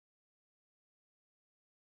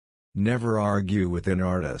Never argue with an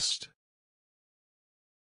artist.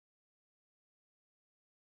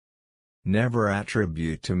 Never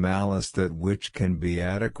attribute to malice that which can be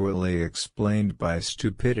adequately explained by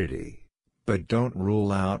stupidity, but don't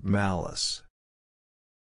rule out malice.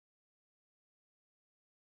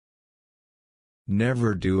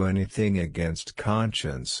 Never do anything against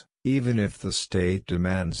conscience, even if the state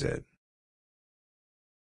demands it.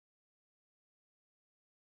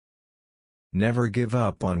 Never give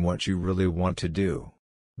up on what you really want to do.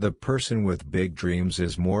 The person with big dreams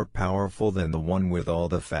is more powerful than the one with all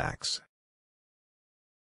the facts.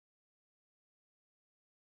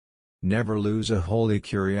 Never lose a holy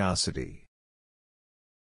curiosity.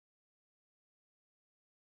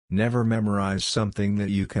 Never memorize something that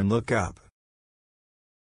you can look up.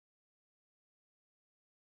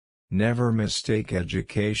 Never mistake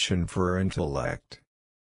education for intellect.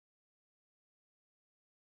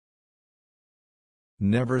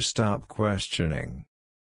 Never stop questioning.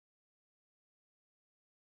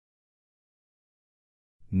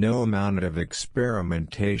 No amount of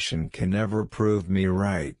experimentation can ever prove me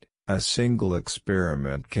right, a single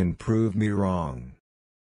experiment can prove me wrong.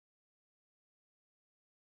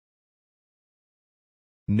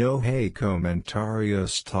 No hay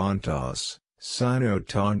comentarios tontos, sino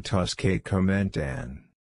tontos que comentan.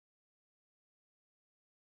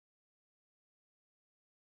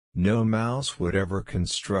 No mouse would ever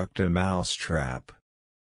construct a mousetrap.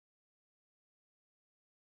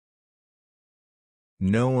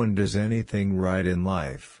 No one does anything right in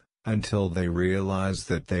life, until they realize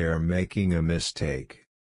that they are making a mistake.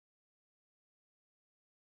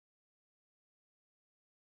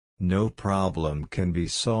 No problem can be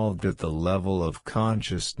solved at the level of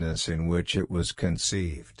consciousness in which it was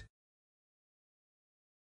conceived.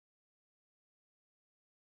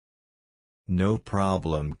 No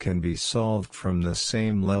problem can be solved from the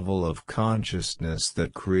same level of consciousness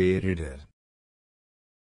that created it.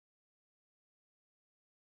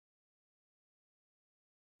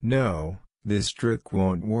 No, this trick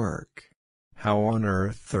won't work. How on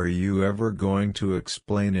earth are you ever going to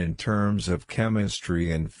explain in terms of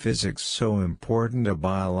chemistry and physics so important a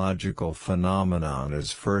biological phenomenon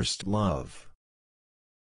as first love?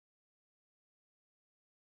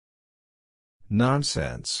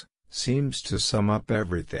 Nonsense seems to sum up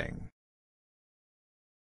everything.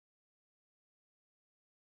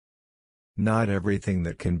 Not everything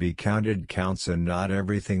that can be counted counts, and not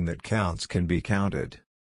everything that counts can be counted.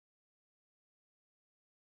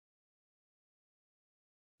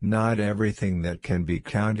 Not everything that can be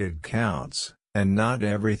counted counts, and not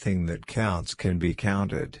everything that counts can be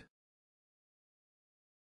counted.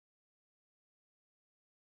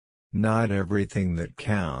 Not everything that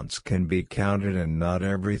counts can be counted, and not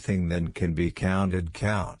everything that can be counted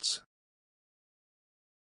counts.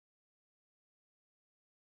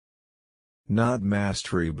 Not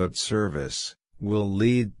mastery but service will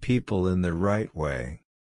lead people in the right way.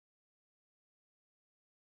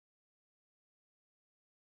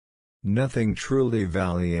 Nothing truly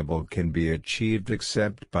valuable can be achieved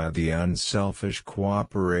except by the unselfish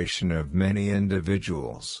cooperation of many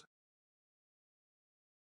individuals.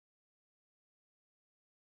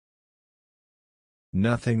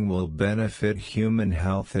 Nothing will benefit human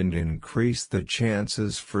health and increase the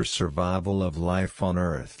chances for survival of life on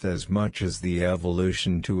Earth as much as the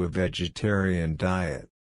evolution to a vegetarian diet.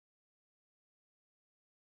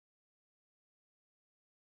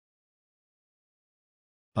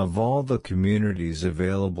 Of all the communities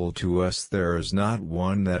available to us, there is not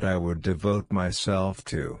one that I would devote myself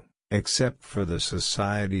to, except for the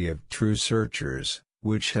Society of True Searchers,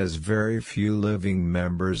 which has very few living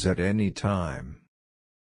members at any time.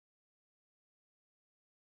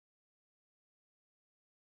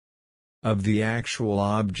 Of the actual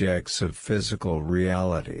objects of physical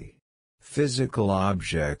reality, physical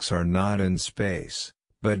objects are not in space,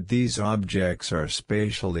 but these objects are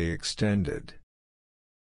spatially extended.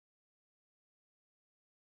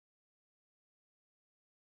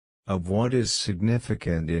 Of what is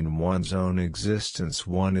significant in one's own existence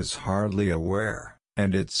one is hardly aware,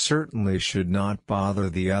 and it certainly should not bother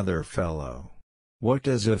the other fellow. What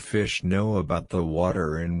does a fish know about the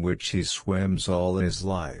water in which he swims all his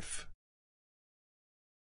life?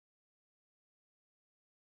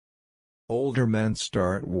 Older men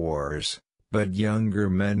start wars, but younger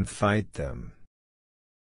men fight them.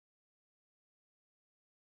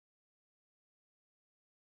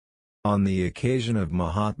 On the occasion of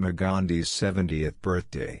Mahatma Gandhi's 70th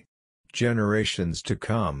birthday, generations to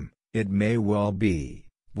come, it may well be,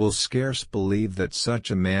 will scarce believe that such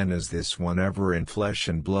a man as this one ever in flesh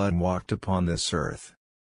and blood walked upon this earth.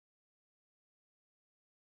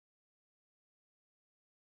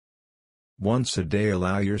 Once a day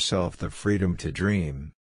allow yourself the freedom to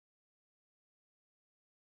dream.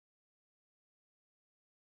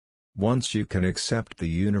 Once you can accept the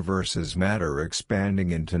universe as matter expanding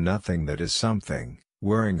into nothing that is something,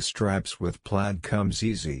 wearing stripes with plaid comes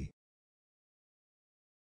easy.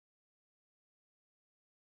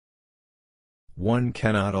 One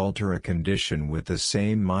cannot alter a condition with the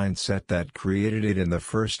same mindset that created it in the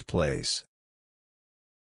first place.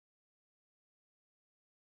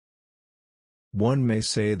 One may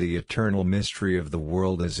say the eternal mystery of the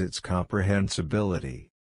world is its comprehensibility.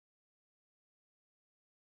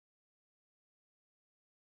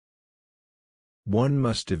 One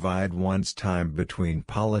must divide one's time between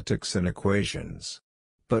politics and equations.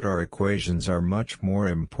 But our equations are much more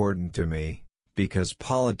important to me, because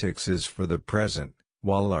politics is for the present,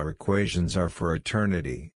 while our equations are for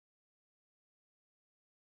eternity.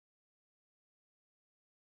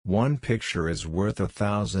 One picture is worth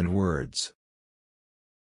 1,000 words.